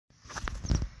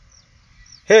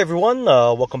Hey everyone,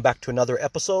 welcome back to another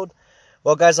episode.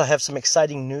 Well, guys, I have some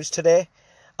exciting news today.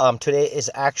 Today is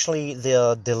actually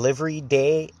the delivery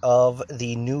day of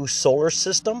the new solar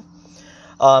system.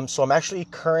 So I'm actually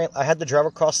I had to drive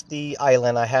across the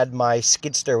island. I had my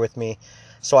skid steer with me,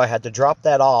 so I had to drop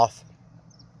that off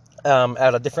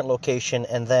at a different location,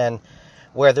 and then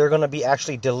where they're going to be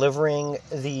actually delivering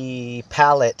the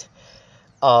pallet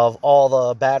of all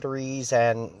the batteries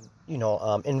and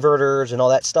inverters and all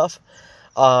that stuff.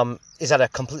 Is at a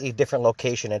completely different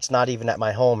location. It's not even at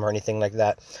my home or anything like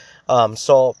that.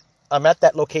 So I'm at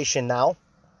that location now.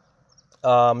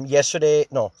 2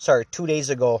 days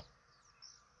ago.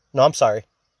 No, I'm sorry.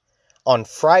 On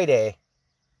Friday,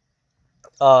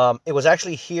 it was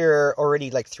actually here already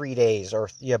like 3 days, or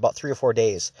yeah, about 3 or 4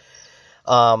 days,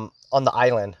 on the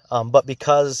island. But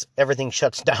because everything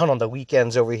shuts down on the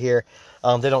weekends over here,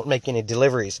 they don't make any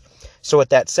deliveries. So with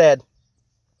that said,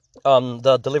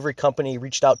 the delivery company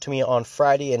reached out to me on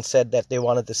Friday and said that they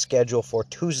wanted the schedule for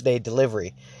Tuesday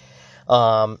delivery.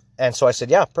 And so I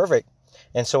said, yeah, perfect.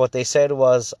 And so what they said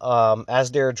was,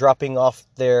 as they're dropping off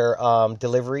their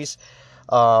deliveries,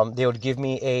 they would give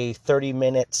me a 30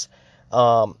 minutes,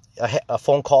 a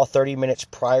phone call 30 minutes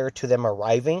prior to them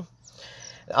arriving.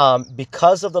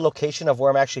 Because of the location of where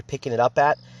I'm actually picking it up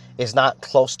at is not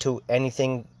close to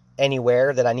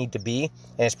anywhere that I need to be,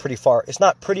 and it's pretty far. It's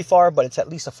not pretty far, but it's at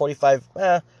least a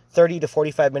 30 to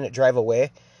 45 minute drive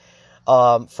away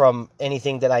from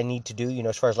anything that I need to do,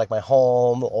 as far as like my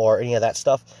home or any of that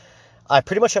stuff. I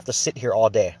pretty much have to sit here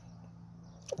all day.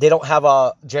 They don't have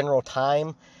a general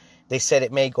time. They said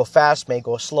it may go fast, may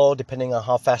go slow, depending on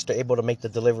how fast they're able to make the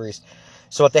deliveries.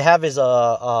 So what they have is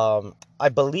I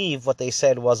believe what they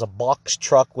said was a box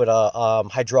truck with a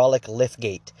hydraulic lift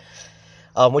gate,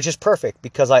 which is perfect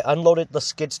because I unloaded the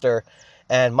skid steer,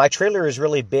 and my trailer is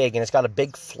really big and it's got a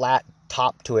big flat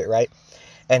top to it, right?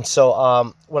 And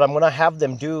so what I'm going to have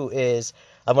them do is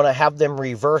I'm going to have them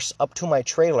reverse up to my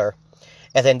trailer,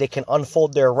 and then they can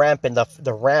unfold their ramp, and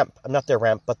the ramp, not their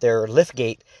ramp, but their lift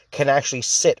gate can actually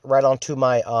sit right onto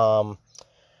my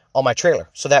on my trailer.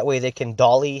 So that way they can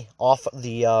dolly off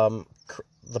the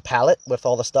pallet with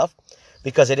all the stuff,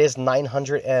 because it is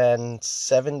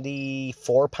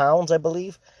 974 pounds, I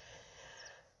believe.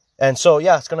 And so,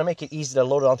 yeah, it's going to make it easy to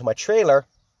load it onto my trailer.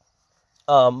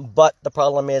 But the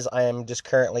problem is I am just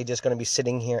currently just going to be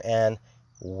sitting here and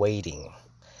waiting.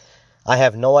 I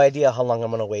have no idea how long I'm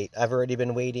going to wait. I've already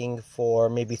been waiting for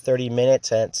maybe 30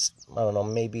 minutes, and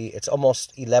maybe it's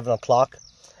almost 11 o'clock.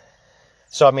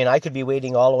 So, I mean, I could be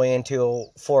waiting all the way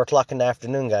until 4 o'clock in the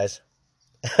afternoon, guys.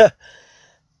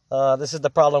 This is the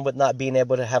problem with not being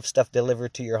able to have stuff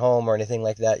delivered to your home or anything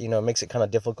like that. It makes it kind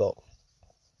of difficult.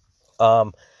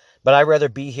 But I'd rather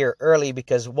be here early,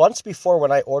 because once before,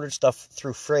 when I ordered stuff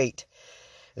through freight,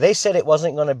 they said it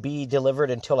wasn't going to be delivered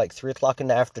until like 3 o'clock in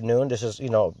the afternoon. This is,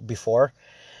 before.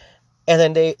 And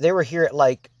then they were here at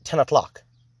like 10 o'clock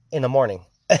in the morning.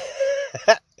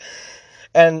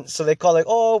 And so they call like,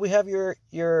 oh, we have your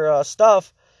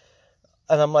stuff.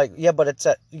 And I'm like, yeah, but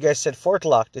you guys said 4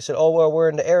 o'clock. They said, oh, well, we're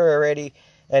in the area already,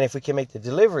 and if we can make the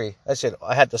delivery. I said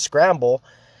I had to scramble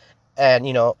and,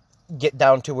 get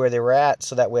down to where they were at,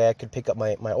 so that way I could pick up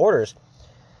my orders.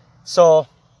 So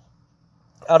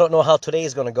I don't know how today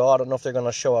is going to go. I don't know if they're going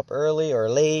to show up early or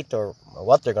late, or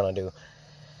what they're going to do.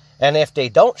 And if they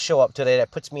don't show up today,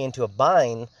 that puts me into a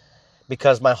bind,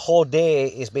 because my whole day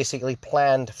is basically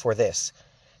planned for this,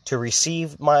 to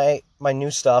receive my new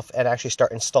stuff and actually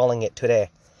start installing it today.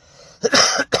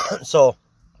 So,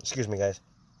 excuse me, guys.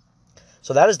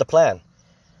 So that is the plan.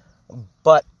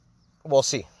 But we'll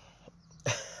see.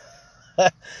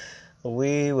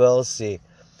 We will see.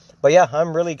 But yeah,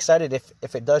 I'm really excited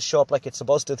if it does show up like it's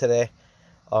supposed to today.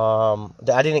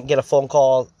 I didn't get a phone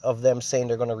call of them saying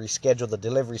they're going to reschedule the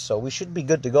delivery, so we should be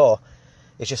good to go.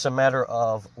 It's just a matter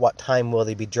of what time will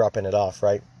they be dropping it off,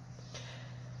 right?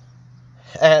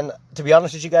 And to be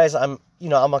honest with you guys, I'm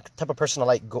a type of person to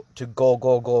like go,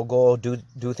 do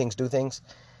things.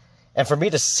 And for me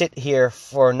to sit here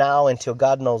for now until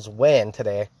God knows when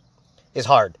today is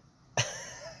hard.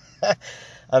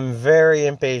 I'm very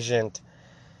impatient.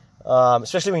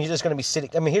 Especially when you're just going to be sitting.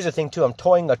 I mean, here's the thing too. I'm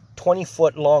towing a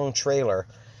 20-foot long trailer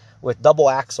with double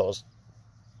axles.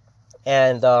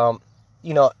 And, I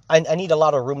need a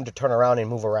lot of room to turn around and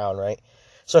move around, right?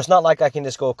 So it's not like I can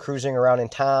just go cruising around in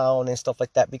town and stuff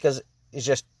like that, because it's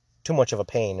just too much of a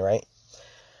pain, right?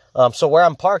 So where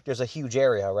I'm parked, there's a huge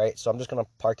area, right? So I'm just going to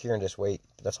park here and just wait.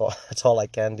 That's all I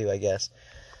can do, I guess.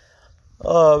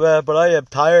 Oh, man, but I am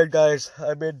tired, guys.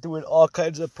 I've been doing all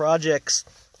kinds of projects,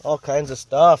 all kinds of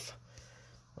stuff.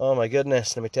 Oh, my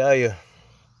goodness, let me tell you.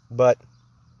 But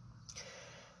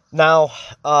Now,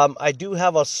 I do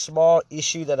have a small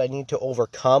issue that I need to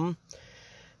overcome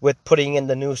with putting in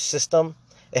the new system.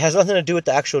 It has nothing to do with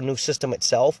the actual new system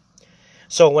itself.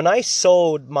 So when I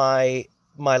sold my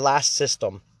last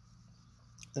system,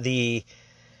 the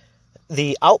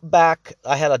Outback,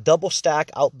 I had a double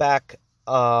stack Outback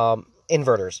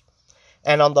inverters,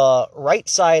 and on the right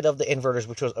side of the inverters,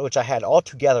 which I had all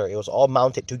together, it was all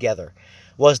mounted together,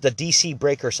 was the DC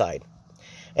breaker side,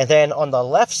 and then on the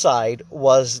left side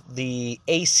was the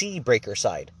AC breaker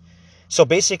side. So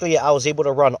basically, I was able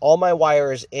to run all my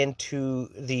wires into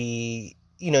the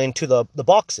the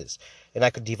boxes, and I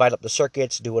could divide up the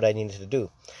circuits, do what I needed to do.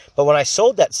 But when I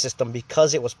sold that system,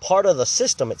 because it was part of the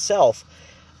system itself,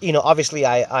 obviously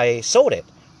I sold it,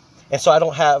 and so I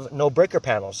don't have no breaker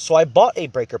panels. So I bought a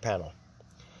breaker panel.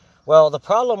 Well, the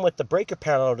problem with the breaker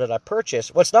panel that I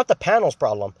purchased, well, it's not the panel's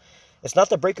problem. It's not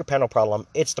the breaker panel problem.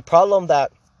 It's the problem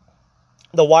that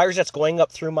the wires that's going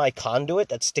up through my conduit,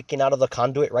 that's sticking out of the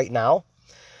conduit right now,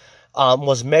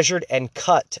 was measured and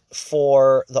cut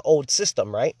for the old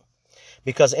system, right?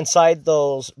 Because inside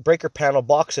those breaker panel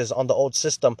boxes on the old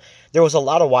system, there was a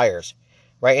lot of wires,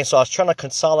 right? And so I was trying to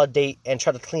consolidate and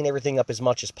try to clean everything up as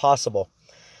much as possible.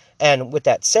 And with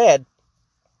that said,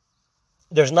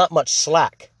 there's not much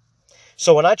slack.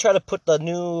 So when I try to put the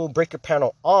new breaker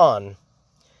panel on,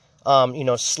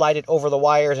 slide it over the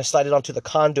wires and slide it onto the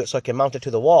conduit so I can mount it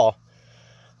to the wall,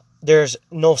 there's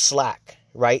no slack,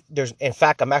 right? In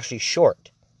fact, I'm actually short.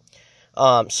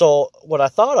 So what I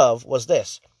thought of was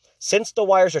this. Since the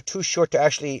wires are too short to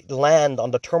actually land on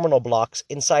the terminal blocks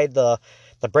inside the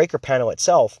breaker panel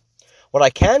itself, what I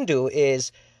can do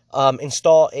is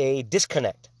install a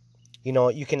disconnect.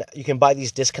 You can buy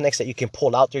these disconnects that you can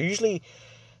pull out. They're usually,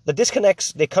 the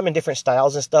disconnects, they come in different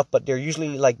styles and stuff, but they're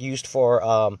usually like used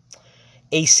for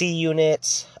AC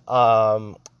units,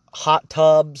 hot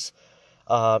tubs,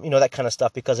 that kind of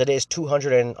stuff, because it is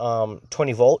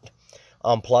 220 volt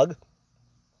plug,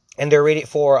 and they're rated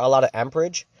for a lot of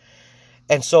amperage.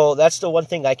 And so that's the one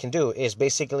thing I can do is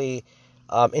basically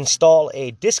install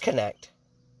a disconnect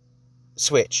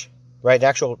switch, right? An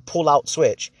actual pull-out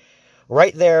switch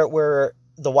right there where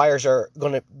the wires are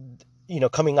going to,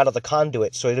 coming out of the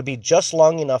conduit. So it'll be just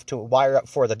long enough to wire up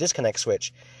for the disconnect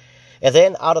switch. And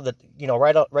then out of the,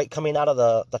 right coming out of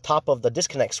the top of the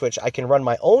disconnect switch, I can run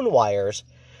my own wires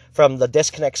from the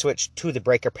disconnect switch to the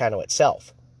breaker panel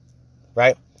itself,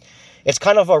 right? It's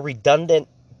kind of a redundant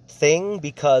thing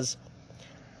because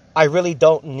I really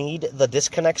don't need the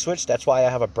disconnect switch. That's why I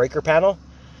have a breaker panel.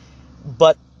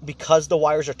 But because the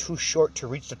wires are too short to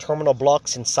reach the terminal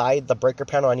blocks inside the breaker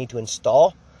panel I need to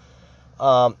install,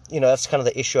 that's kind of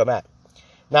the issue I'm at.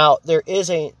 Now, there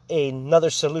is another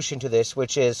solution to this,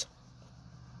 which is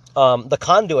the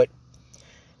conduit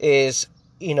is,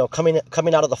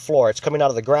 coming out of the floor. It's coming out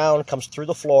of the ground, comes through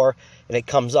the floor, and it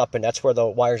comes up, and that's where the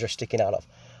wires are sticking out of.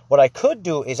 What I could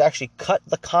do is actually cut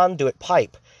the conduit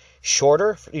pipe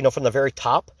shorter, from the very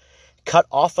top, cut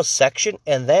off a section,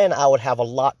 and then I would have a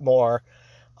lot more,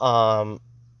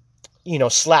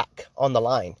 slack on the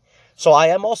line. So I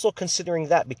am also considering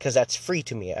that because that's free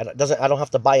to me. I don't have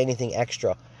to buy anything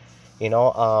extra.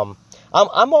 I'm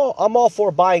all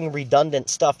for buying redundant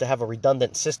stuff to have a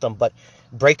redundant system, but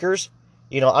breakers,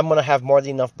 I'm gonna have more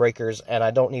than enough breakers, and I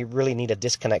don't really need a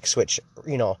disconnect switch,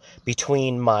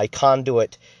 between my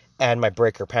conduit and my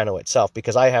breaker panel itself,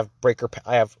 because I have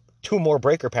 2 more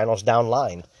breaker panels down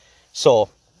line, so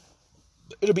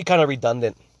it'll be kind of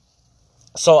redundant.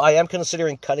 So I am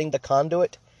considering cutting the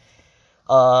conduit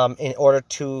in order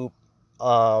to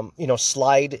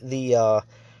slide the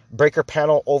breaker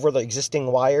panel over the existing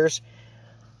wires.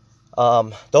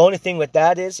 The only thing with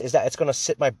that is that it's going to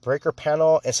sit my breaker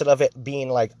panel, instead of it being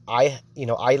like eye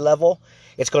level,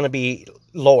 it's going to be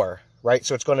lower, right?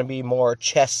 So it's going to be more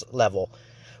chest level,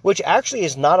 which actually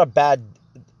is not a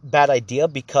bad idea,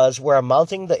 because where I'm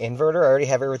mounting the inverter, I already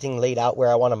have everything laid out where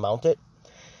I want to mount it.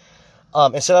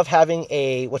 Instead of having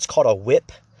what's called a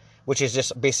whip, which is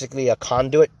just basically a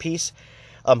conduit piece,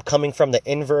 coming from the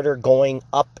inverter going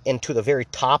up into the very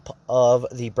top of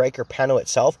the breaker panel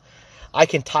itself, I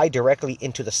can tie directly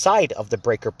into the side of the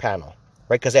breaker panel,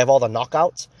 right? Because they have all the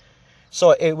knockouts.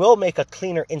 So it will make a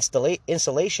cleaner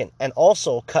installation, and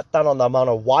also cut down on the amount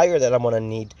of wire that I'm going to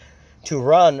need to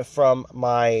run from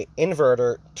my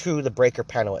inverter to the breaker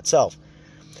panel itself.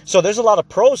 So there's a lot of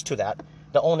pros to that.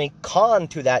 The only con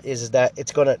to that is that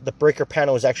the breaker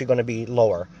panel is actually going to be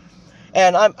lower.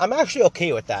 And I'm actually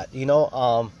okay with that,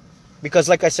 because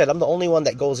like I said, I'm the only one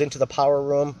that goes into the power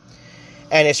room.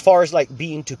 And as far as like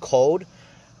being to code,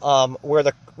 where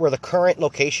the current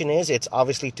location is, it's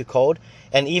obviously too cold.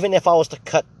 And even if I was to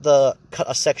cut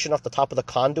a section off the top of the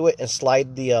conduit and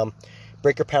slide the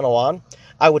breaker panel on,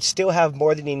 I would still have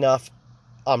more than enough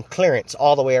clearance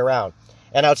all the way around,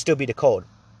 and I would still be too cold.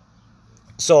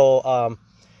 So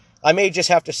I may just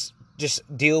have to just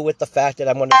deal with the fact that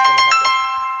I'm going to have to...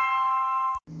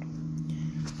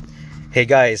 Hey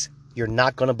guys, you're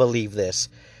not going to believe this.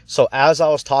 So as I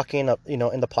was talking, in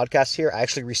the podcast here, I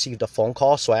actually received a phone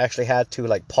call. So I actually had to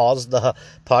like pause the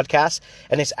podcast,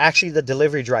 and it's actually the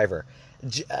delivery driver.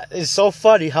 It's so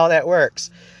funny how that works.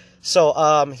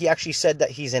 So he actually said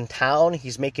that he's in town.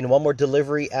 He's making one more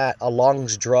delivery at a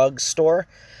Long's Drug store.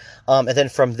 And then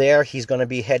from there, he's going to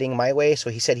be heading my way. So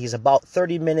he said he's about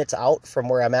 30 minutes out from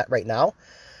where I'm at right now.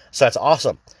 So that's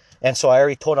awesome. And so I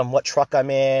already told him what truck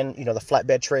I'm in, the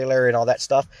flatbed trailer and all that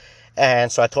stuff.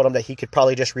 And so I told him that he could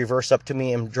probably just reverse up to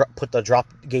me and put the drop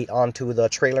gate onto the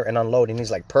trailer and unload. And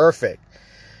he's like, perfect.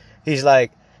 He's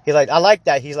like, I like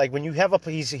that. He's like, when you have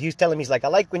he's telling me, he's like, I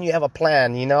like when you have a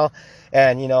plan,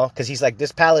 and, because he's like,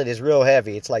 this pallet is real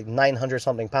heavy. It's like 900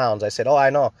 something pounds. I said, oh, I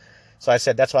know. So I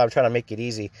said, that's why I'm trying to make it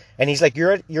easy. And he's like,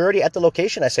 you're already at the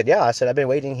location? I said, yeah. I said, I've been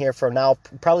waiting here for now,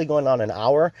 probably going on an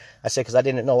hour. I said, because I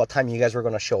didn't know what time you guys were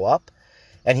going to show up.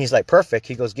 And he's like, perfect.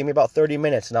 He goes, give me about 30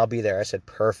 minutes and I'll be there. I said,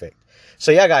 perfect.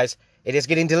 So yeah, guys, it is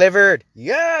getting delivered.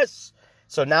 Yes.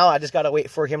 So now I just got to wait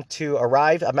for him to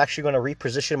arrive. I'm actually going to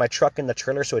reposition my truck in the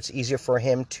trailer so it's easier for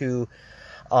him to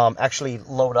actually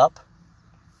load up.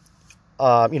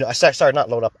 Sorry, not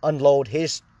load up, unload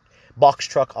his box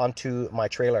truck onto my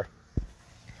trailer.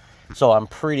 So I'm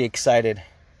pretty excited.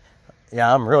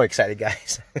 Yeah, I'm really excited,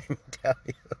 guys. Let me tell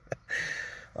you.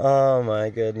 Oh my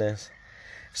goodness.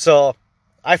 So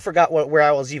I forgot where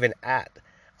I was even at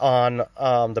on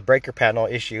the breaker panel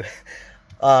issue.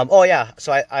 Oh yeah,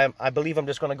 so I believe I'm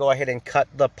just going to go ahead and cut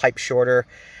the pipe shorter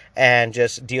and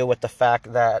just deal with the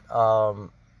fact that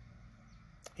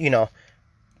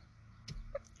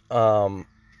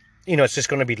it's just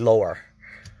going to be lower.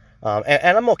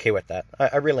 And I'm okay with that.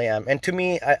 I really am. And to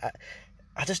me, I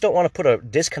just don't want to put a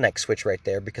disconnect switch right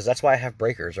there because that's why I have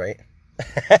breakers, right?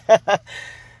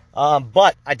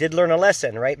 But I did learn a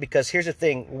lesson, right? Because here's the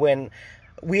thing. When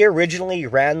we originally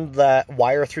ran the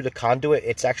wire through the conduit,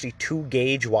 it's actually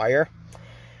 2-gauge wire.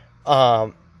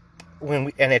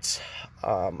 It's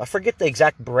I forget the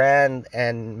exact brand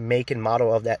and make and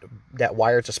model of that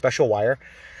wire. It's a special wire.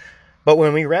 But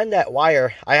when we ran that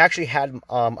wire, I actually had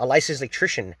a licensed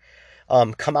electrician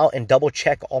come out and double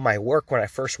check all my work when I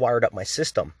first wired up my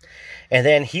system. And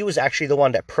then he was actually the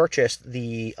one that purchased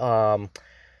the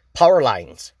power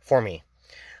lines for me.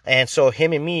 And so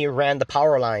him and me ran the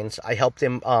power lines. I helped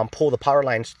him pull the power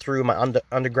lines through my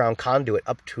underground conduit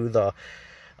up to the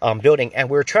building. And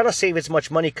we were trying to save as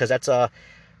much money because that's a,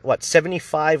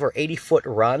 75 or 80 foot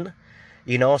run.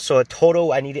 So in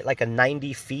total, I needed like a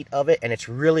 90 feet of it, and it's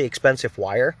really expensive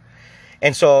wire.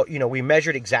 And so, we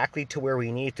measured exactly to where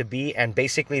we needed to be, and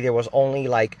basically there was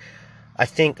only I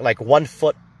think 1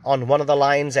 foot on one of the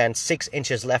lines and 6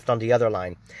 inches left on the other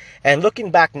line. And looking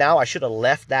back now, I should have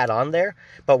left that on there,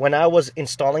 but when I was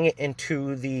installing it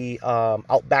into the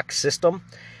Outback system,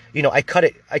 I cut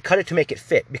it to make it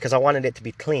fit because I wanted it to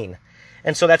be clean.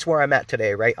 And so that's where I'm at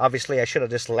today, right? Obviously, I should have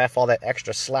just left all that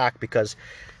extra slack because...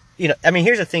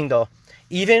 here's the thing though,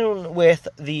 even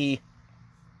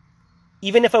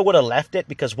if I would have left it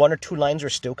because 1 or 2 lines were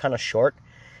still kind of short.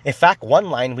 In fact, 1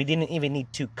 line we didn't even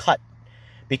need to cut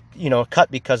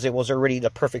because it was already the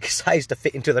perfect size to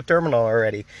fit into the terminal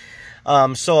already.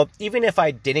 So even if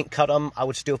I didn't cut them, I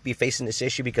would still be facing this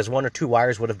issue because 1 or 2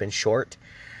 wires would have been short.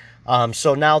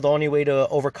 So now the only way to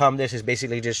overcome this is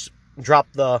basically just drop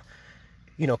the,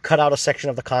 cut out a section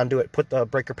of the conduit, put the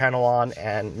breaker panel on,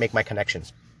 and make my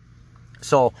connections.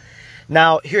 So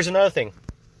now here's another thing.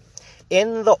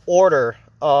 In the order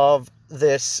of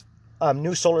this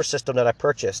new solar system that I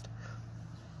purchased,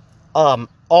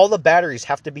 all the batteries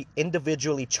have to be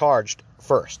individually charged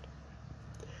first.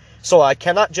 So I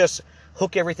cannot just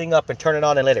hook everything up and turn it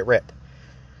on and let it rip.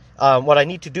 What I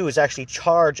need to do is actually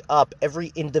charge up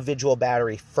every individual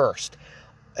battery first.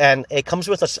 And it comes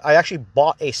with I actually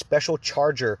bought a special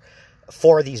charger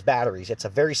for these batteries. It's a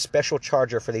very special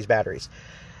charger for these batteries.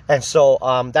 And so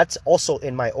that's also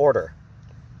in my order.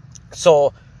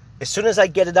 So as soon as I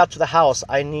get it out to the house,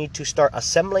 I need to start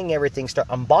assembling everything, start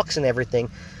unboxing everything,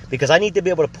 because I need to be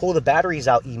able to pull the batteries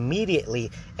out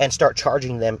immediately and start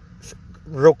charging them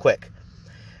real quick.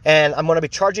 And I'm going to be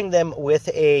charging them with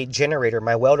a generator,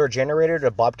 my welder generator, the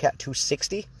Bobcat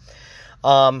 260,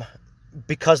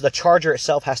 because the charger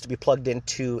itself has to be plugged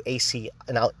into an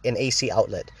AC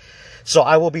outlet. So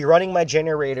I will be running my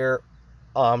generator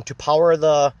to power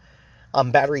the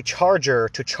battery charger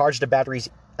to charge the batteries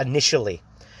initially.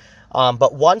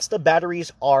 But once the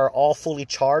batteries are all fully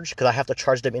charged, because I have to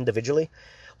charge them individually,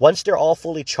 once they're all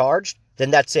fully charged, then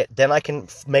that's it. Then I can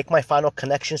make my final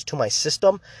connections to my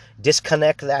system,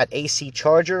 disconnect that AC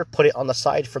charger, put it on the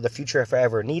side for the future if I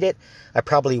ever need it. I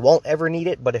probably won't ever need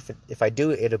it, but if I do,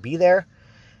 it'll be there.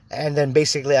 And then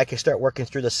basically I can start working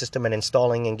through the system and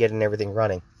installing and getting everything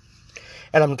running.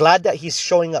 And I'm glad that he's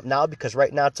showing up now, because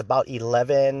right now it's about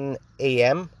 11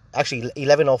 a.m., actually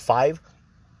 11:05.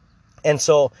 And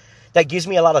so that gives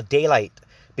me a lot of daylight,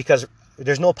 because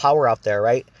there's no power out there,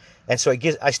 right? And so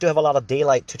I still have a lot of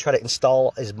daylight to try to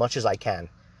install as much as I can.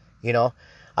 You know,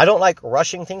 I don't like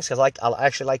rushing things, because I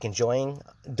actually like enjoying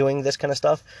doing this kind of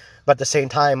stuff. But at the same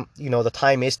time, you know, the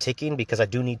time is ticking, because I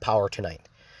do need power tonight,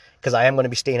 because I am going to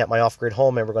be staying at my off-grid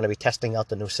home and we're going to be testing out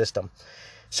the new system.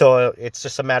 So it's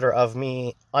just a matter of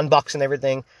me unboxing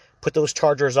everything, put those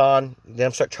chargers on,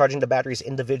 then start charging the batteries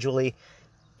individually.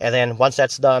 And then once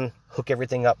that's done, hook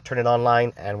everything up, turn it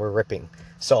online, and we're ripping.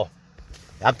 So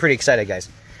I'm pretty excited, guys.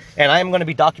 And I am going to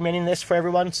be documenting this for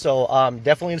everyone. So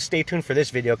definitely stay tuned for this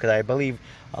video, because I believe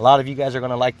a lot of you guys are going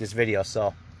to like this video.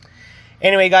 So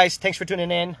anyway, guys, thanks for tuning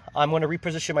in. I'm going to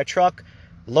reposition my truck,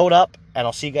 load up, and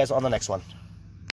I'll see you guys on the next one.